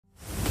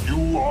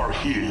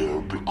here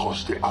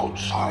because the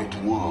outside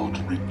world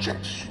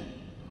rejects you.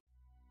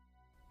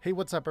 Hey,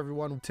 what's up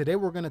everyone? Today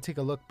we're going to take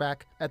a look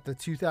back at the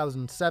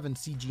 2007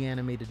 CG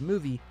animated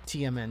movie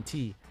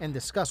TMNT and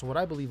discuss what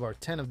I believe are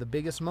 10 of the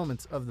biggest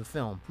moments of the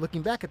film.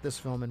 Looking back at this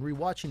film and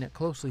rewatching it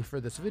closely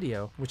for this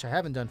video, which I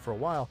haven't done for a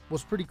while,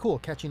 was pretty cool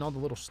catching all the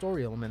little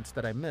story elements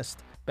that I missed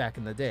back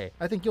in the day.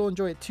 I think you'll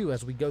enjoy it too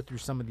as we go through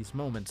some of these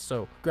moments,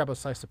 so grab a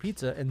slice of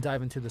pizza and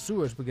dive into the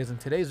sewers, because in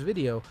today's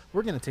video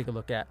we're going to take a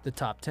look at the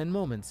top 10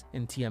 moments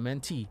in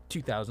TMNT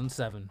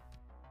 2007.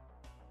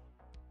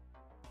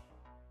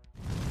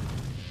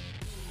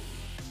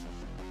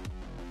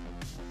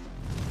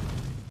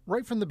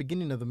 Right from the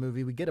beginning of the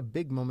movie, we get a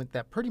big moment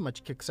that pretty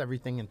much kicks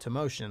everything into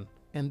motion.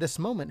 And this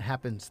moment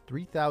happens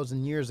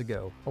 3,000 years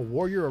ago. A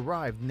warrior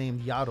arrived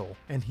named Yaddle,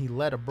 and he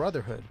led a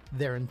brotherhood.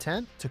 Their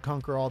intent? To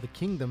conquer all the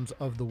kingdoms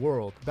of the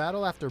world.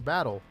 Battle after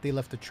battle, they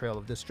left a trail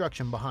of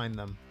destruction behind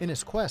them. In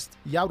his quest,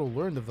 Yaddle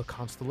learned of the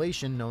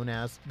constellation known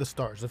as the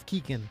Stars of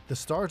Kikin. The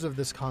stars of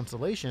this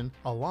constellation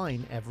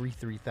align every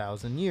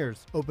 3,000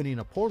 years, opening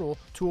a portal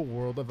to a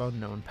world of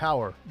unknown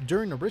power.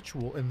 During a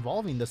ritual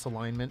involving this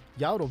alignment,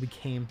 Yaddle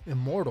became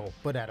immortal,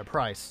 but at a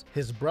price.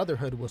 His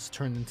brotherhood was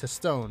turned into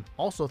stone.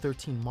 Also,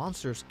 13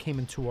 monsters came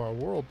into our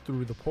world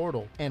through the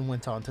portal and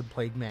went on to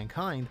plague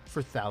mankind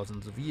for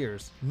thousands of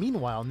years.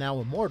 Meanwhile, now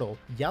immortal,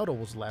 Yaddle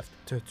was left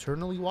to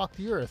eternally walk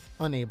the earth,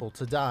 unable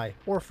to die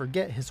or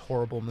forget his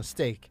horrible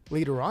mistake.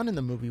 Later on in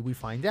the movie, we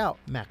find out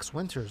Max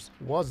Winters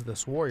was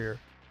this warrior.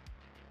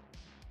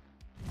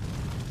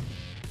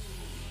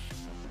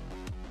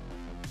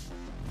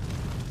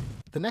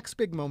 The next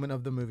big moment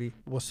of the movie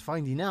was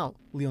finding out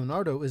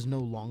Leonardo is no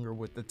longer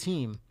with the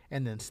team,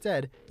 and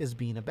instead is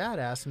being a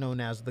badass known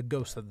as the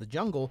Ghost of the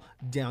Jungle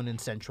down in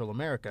Central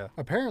America.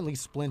 Apparently,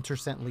 Splinter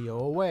sent Leo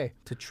away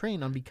to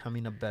train on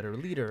becoming a better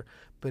leader,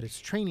 but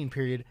his training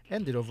period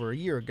ended over a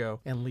year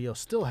ago, and Leo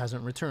still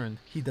hasn't returned.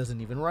 He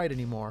doesn't even ride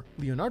anymore.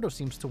 Leonardo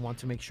seems to want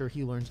to make sure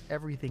he learns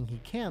everything he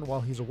can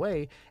while he's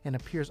away, and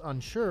appears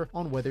unsure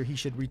on whether he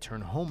should return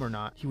home or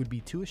not. He would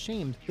be too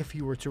ashamed if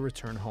he were to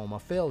return home a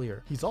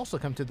failure. He's also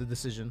come to the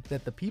decision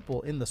that the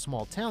people in the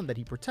small town that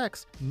he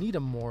protects need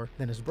him more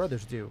than his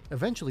brothers do.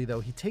 Eventually though,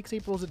 he takes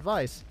April's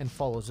advice and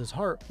follows his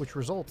heart, which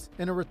results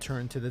in a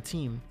return to the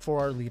team for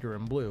our leader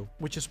in blue,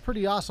 which is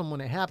pretty awesome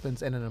when it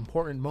happens and an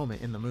important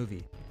moment in the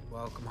movie.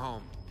 Welcome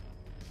home.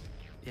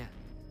 Yeah,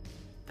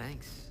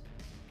 thanks.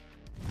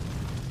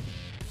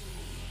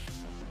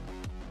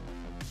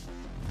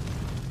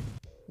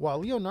 While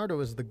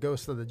Leonardo is the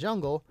Ghost of the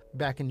Jungle,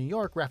 back in New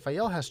York,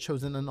 Raphael has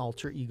chosen an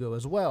alter ego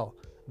as well,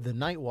 the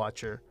Night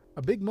Watcher.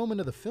 A big moment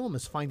of the film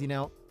is finding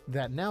out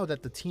that now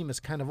that the team is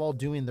kind of all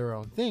doing their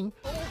own thing,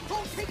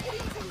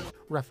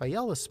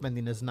 Raphael is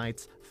spending his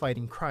nights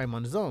fighting crime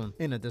on his own,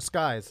 in a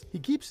disguise. He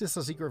keeps this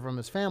a secret from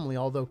his family,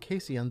 although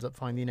Casey ends up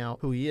finding out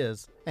who he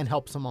is and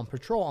helps him on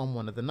patrol on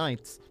one of the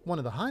nights. One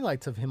of the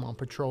highlights of him on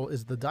patrol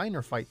is the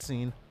diner fight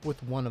scene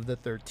with one of the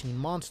 13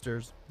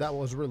 monsters that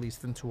was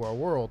released into our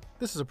world.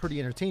 This is a pretty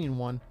entertaining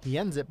one. He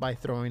ends it by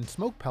throwing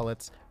smoke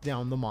pellets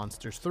down the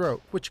monster's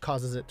throat, which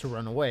causes it to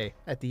run away.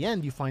 At the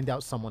end, you find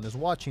out someone is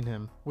watching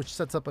him, which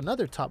sets up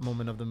another top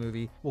moment of the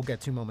movie we'll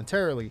get to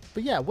momentarily.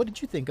 But yeah, what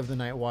did you think of the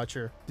Night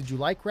Watcher? Did you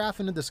like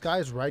Raph in a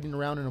disguise riding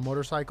around in a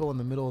motorcycle in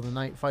the middle of the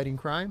night fighting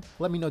crime?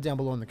 Let me know down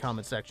below in the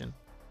comment section.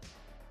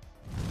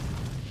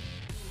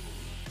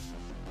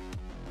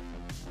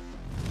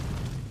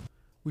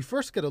 We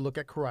first get a look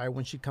at Karai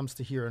when she comes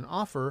to hear an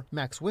offer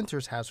Max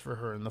Winters has for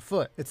her in the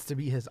foot. It's to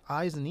be his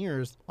eyes and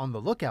ears on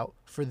the lookout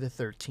for the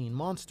 13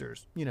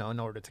 monsters, in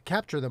order to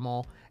capture them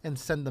all and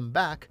send them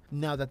back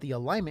now that the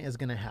alignment is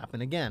going to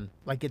happen again,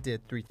 like it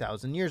did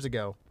 3,000 years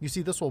ago. You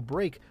see, this will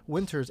break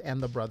Winters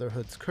and the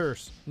Brotherhood's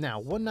curse. Now,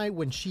 one night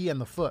when she and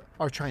the Foot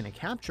are trying to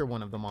capture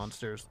one of the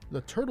monsters,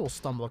 the turtles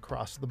stumble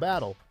across the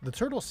battle. The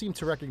turtles seem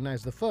to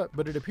recognize the Foot,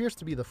 but it appears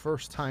to be the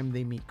first time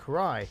they meet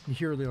Karai. You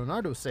hear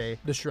Leonardo say,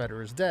 "The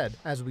Shredder is dead."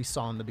 As we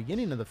saw in the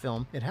beginning of the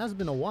film, it has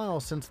been a while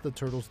since the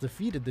turtles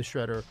defeated the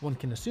Shredder. One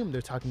can assume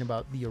they're talking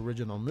about the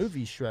original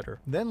movie Shredder.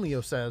 Then Leo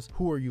says,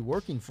 "Who are you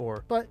working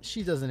for?" But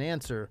she doesn't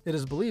answer. It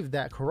is believed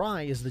that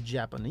Karai is the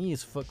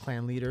Japanese Foot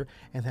Clan leader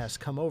and has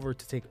come over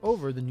to take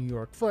over the New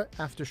York Foot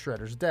after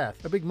Shredder's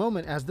death. A big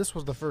moment, as this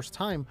was the first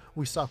time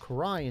we saw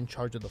Karai in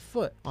charge of the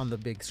Foot on the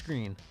big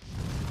screen.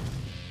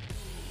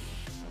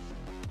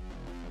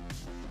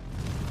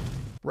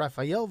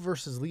 Raphael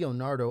versus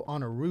Leonardo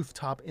on a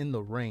rooftop in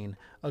the rain.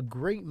 A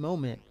great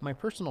moment, my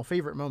personal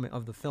favorite moment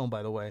of the film,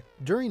 by the way.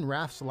 During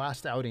Raph's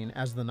last outing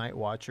as the Night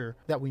Watcher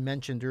that we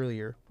mentioned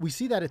earlier, we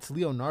see that it's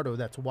Leonardo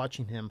that's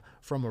watching him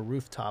from a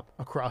rooftop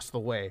across the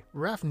way.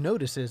 Raph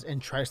notices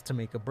and tries to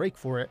make a break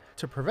for it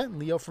to prevent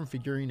Leo from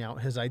figuring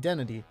out his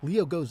identity.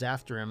 Leo goes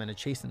after him and a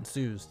chase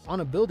ensues.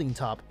 On a building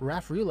top,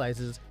 Raph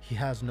realizes he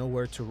has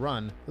nowhere to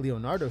run.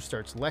 Leonardo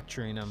starts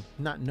lecturing him,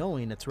 not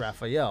knowing it's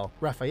Raphael.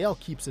 Raphael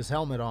keeps his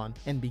helmet on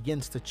and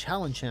begins to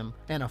challenge him,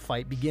 and a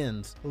fight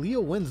begins. Leo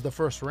wins the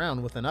first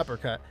round with an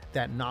uppercut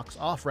that knocks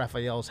off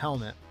Raphael's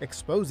helmet,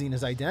 exposing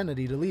his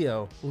identity to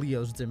Leo.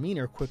 Leo's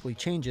demeanor quickly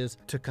changes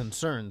to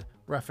concerned.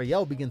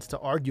 Raphael begins to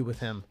argue with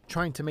him,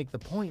 trying to make the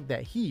point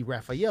that he,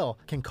 Raphael,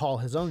 can call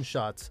his own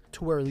shots,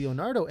 to where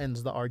Leonardo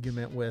ends the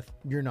argument with,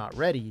 "You're not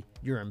ready,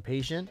 you're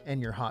impatient, and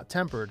you're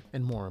hot-tempered,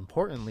 and more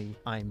importantly,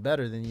 I'm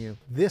better than you."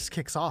 This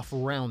kicks off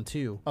round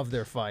 2 of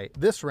their fight.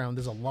 This round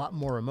is a lot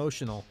more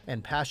emotional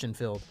and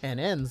passion-filled, and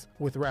ends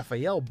with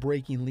Raphael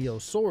breaking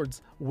Leo's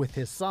swords with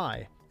his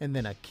sai, and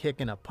then a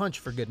kick and a punch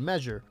for good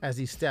measure as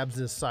he stabs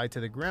his side to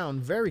the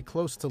ground very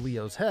close to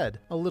Leo's head,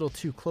 a little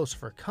too close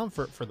for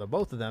comfort for the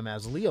both of them,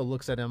 as Leo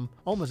looks at him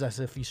almost as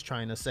if he's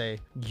trying to say,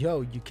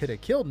 "Yo, you could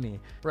have killed me."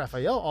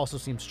 Raphael also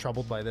seems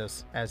troubled by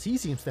this, as he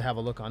seems to have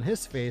a look on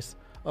his face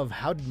of,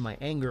 "How did my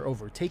anger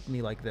overtake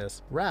me like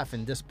this?" Raph,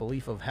 in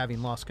disbelief of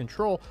having lost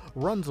control,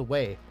 runs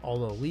away,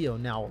 although Leo,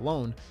 now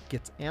alone,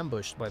 gets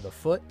ambushed by the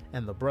Foot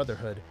and the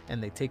Brotherhood,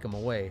 and they take him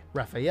away.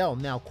 Raphael,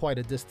 now quite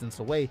a distance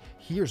away,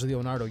 hears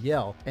Leonardo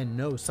yell and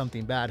knows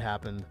something bad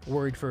happened.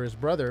 Worried for his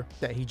brother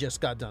that he just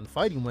got done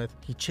fighting with,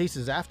 he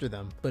chases after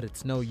them, but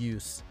it's no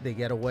use. They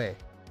get away.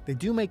 They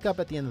do make up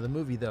at the end of the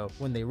movie though.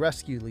 When they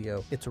rescue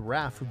Leo, it's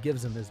Raph who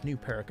gives him his new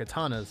pair of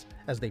katanas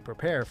as they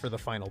prepare for the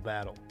final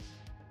battle.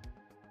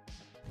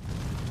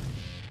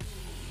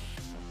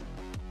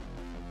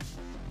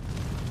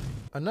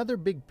 Another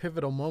big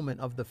pivotal moment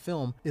of the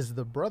film is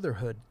the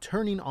Brotherhood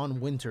turning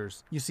on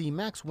Winters. You see,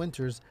 Max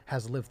Winters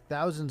has lived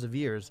thousands of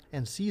years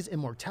and sees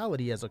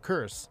immortality as a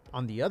curse.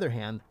 On the other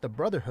hand, the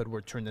Brotherhood were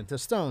turned into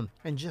stone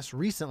and just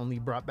recently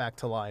brought back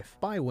to life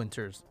by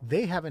Winters.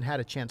 They haven't had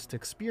a chance to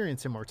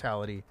experience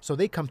immortality, so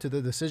they come to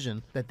the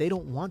decision that they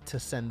don't want to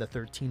send the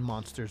 13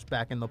 monsters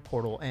back in the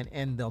portal and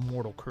end the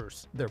immortal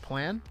curse. Their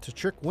plan? To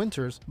trick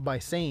Winters by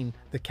saying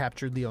the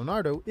captured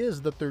Leonardo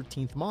is the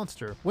 13th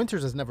monster.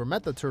 Winters has never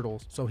met the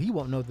turtles, so he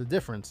won't know the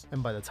difference,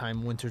 and by the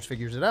time Winters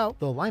figures it out,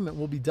 the alignment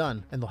will be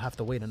done, and they'll have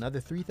to wait another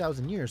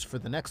 3,000 years for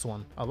the next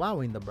one,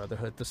 allowing the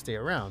Brotherhood to stay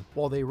around,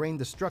 while they rain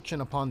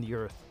destruction upon the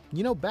earth.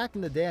 You know, back in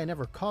the day I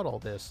never caught all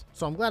this,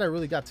 so I'm glad I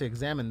really got to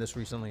examine this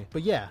recently.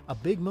 But yeah, a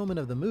big moment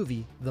of the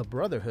movie, the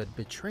Brotherhood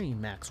betraying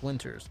Max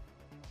Winters.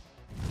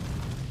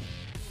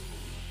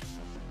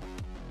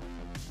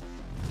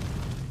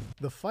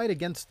 The fight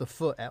against the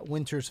Foot at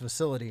Winters'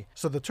 facility.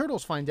 So the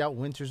turtles find out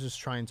Winters is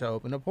trying to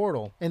open a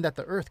portal and that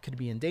the Earth could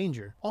be in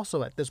danger.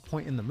 Also, at this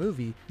point in the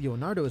movie,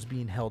 Leonardo is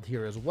being held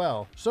here as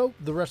well. So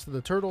the rest of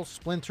the turtles,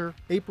 Splinter,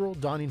 April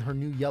donning her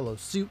new yellow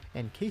suit,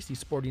 and Casey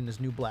sporting his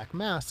new black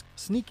mask,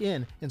 sneak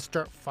in and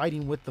start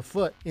fighting with the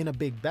Foot in a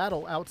big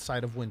battle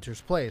outside of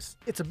Winters' place.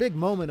 It's a big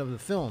moment of the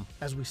film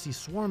as we see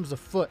swarms of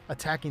Foot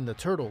attacking the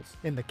turtles,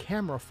 and the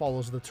camera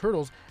follows the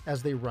turtles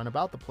as they run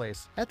about the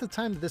place. At the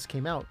time that this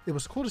came out, it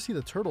was cool to see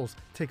the turtles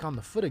take on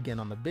the Foot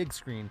again on the big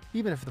screen,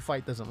 even if the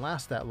fight doesn't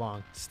last that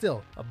long.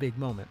 Still a big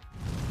moment.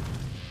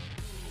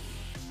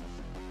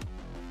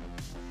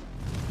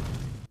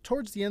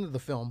 Towards the end of the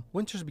film,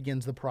 Winters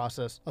begins the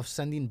process of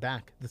sending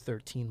back the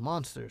 13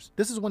 monsters.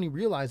 This is when he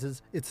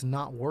realizes it's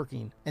not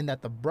working and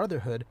that the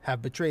Brotherhood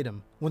have betrayed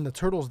him. When the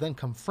turtles then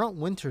confront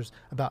Winters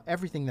about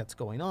everything that's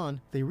going on,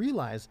 they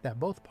realize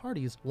that both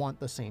parties want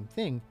the same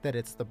thing, that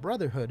it's the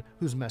Brotherhood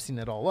who's messing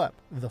it all up.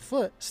 The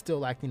Foot,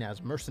 still acting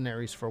as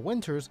mercenaries for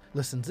Winters,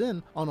 listens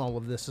in on all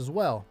of this as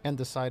well, and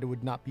decided it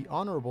would not be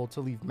honorable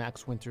to leave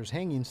Max Winters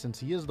hanging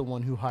since he is the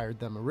one who hired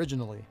them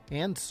originally.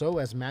 And so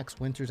as Max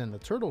Winters and the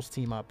turtles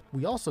team up,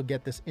 we also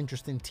get this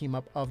interesting team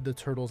up of the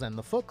turtles and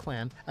the Foot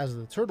Clan as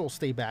the turtles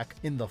stay back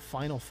in the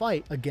final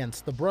fight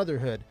against the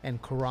Brotherhood, and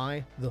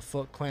Karai, the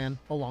Foot Clan,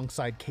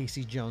 alongside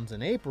Casey Jones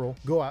and April,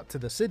 go out to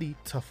the city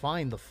to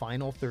find the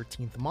final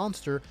 13th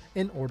monster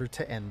in order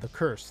to end the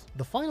curse.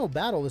 The final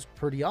battle is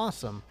pretty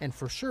awesome, and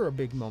for sure a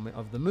big moment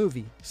of the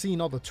movie.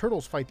 Seeing all the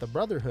turtles fight the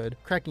Brotherhood,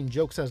 cracking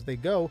jokes as they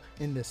go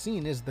in this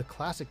scene is the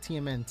classic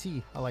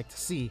TMNT I like to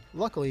see.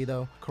 Luckily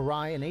though,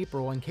 Karai and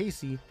April and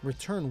Casey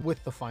return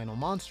with the final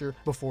monster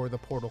before the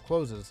portal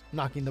closes,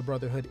 knocking the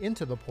Brotherhood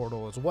into the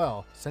portal as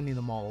well, sending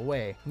them all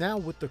away. Now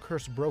with the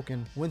curse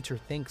broken, Winter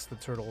thanks the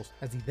turtles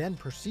as he then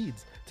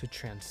proceeds to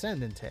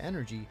transcend into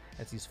energy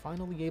as he's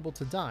finally able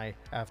to die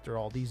after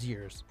all these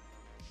years.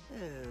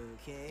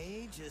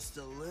 Okay, just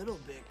a little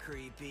bit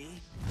creepy.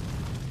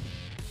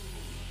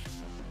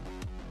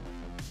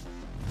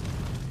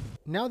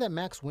 Now that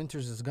Max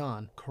Winters is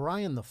gone,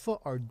 Karai and the Foot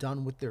are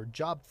done with their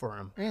job for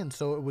him, and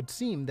so it would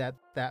seem that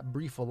that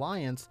brief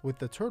alliance with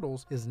the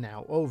turtles is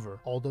now over,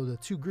 although the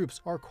two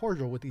groups are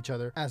cordial with each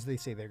other as they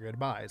say their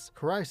goodbyes.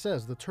 Karai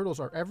says the turtles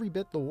are every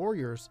bit the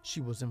warriors she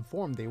was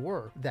informed they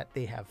were, that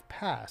they have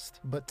passed,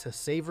 but to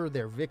savor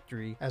their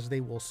victory as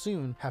they will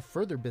soon have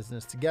further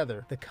business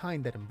together, the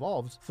kind that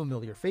involves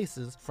familiar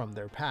faces from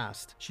their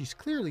past. She's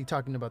clearly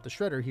talking about the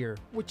Shredder here,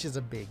 which is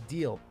a big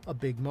deal, a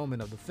big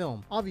moment of the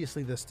film.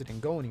 Obviously this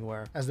didn't go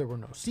anywhere as there were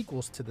no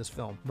sequels to this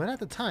film, but at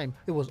the time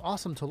it was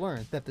awesome to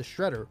learn that the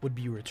Shredder would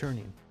be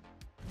returning.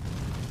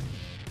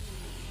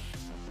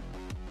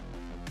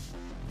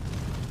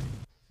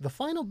 The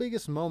final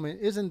biggest moment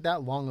isn't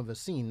that long of a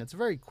scene, it's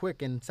very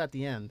quick and it's at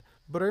the end.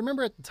 But I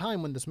remember at the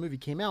time when this movie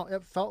came out,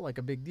 it felt like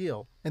a big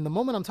deal. And the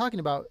moment I'm talking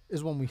about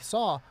is when we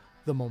saw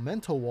the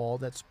memento wall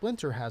that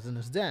Splinter has in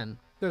his den.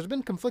 There's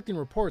been conflicting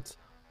reports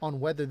on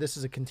whether this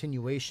is a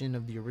continuation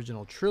of the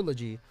original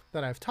trilogy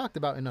that I've talked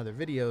about in other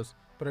videos,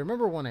 but I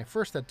remember when I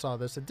first saw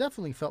this, it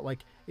definitely felt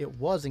like it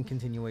was in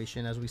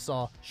continuation, as we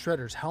saw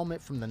Shredder's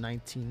helmet from the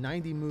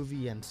 1990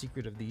 movie and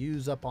Secret of the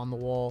Ooze up on the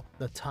wall,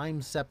 the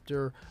Time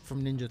Scepter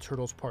from Ninja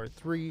Turtles Part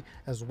 3,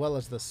 as well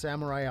as the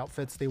samurai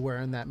outfits they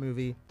wear in that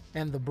movie,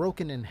 and the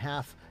broken in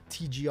half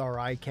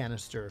TGRI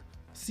canister.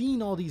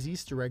 Seeing all these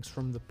Easter eggs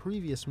from the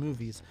previous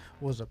movies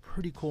was a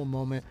pretty cool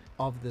moment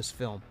of this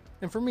film,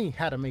 and for me,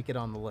 had to make it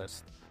on the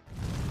list.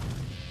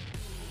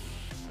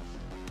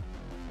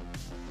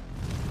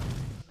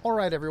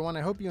 Alright everyone,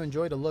 I hope you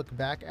enjoyed a look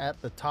back at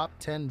the top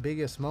 10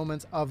 biggest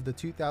moments of the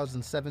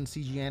 2007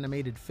 CG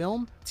animated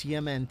film,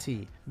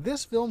 TMNT.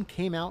 This film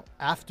came out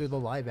after the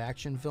live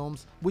action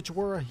films, which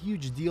were a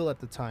huge deal at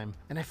the time,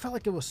 and I felt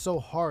like it was so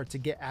hard to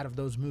get out of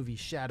those movie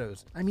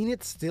shadows. I mean,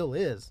 it still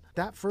is.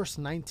 That first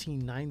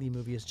 1990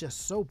 movie is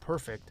just so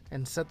perfect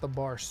and set the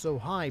bar so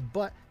high,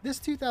 but this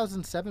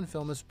 2007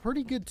 film is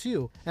pretty good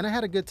too, and I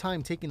had a good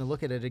time taking a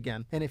look at it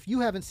again. And if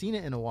you haven't seen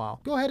it in a while,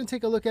 go ahead and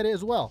take a look at it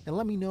as well, and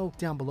let me know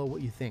down below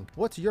what you think.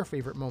 What's your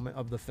favorite moment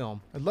of the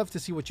film? I'd love to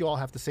see what you all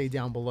have to say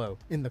down below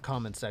in the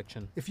comment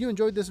section. If you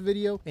enjoyed this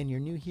video and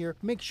you're new here,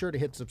 make sure to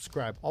hit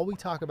subscribe. All we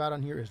talk about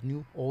on here is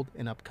new, old,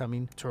 and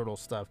upcoming turtle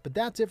stuff. But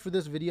that's it for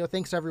this video.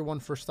 Thanks everyone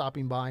for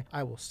stopping by.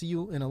 I will see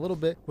you in a little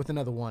bit with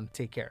another one.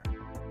 Take care.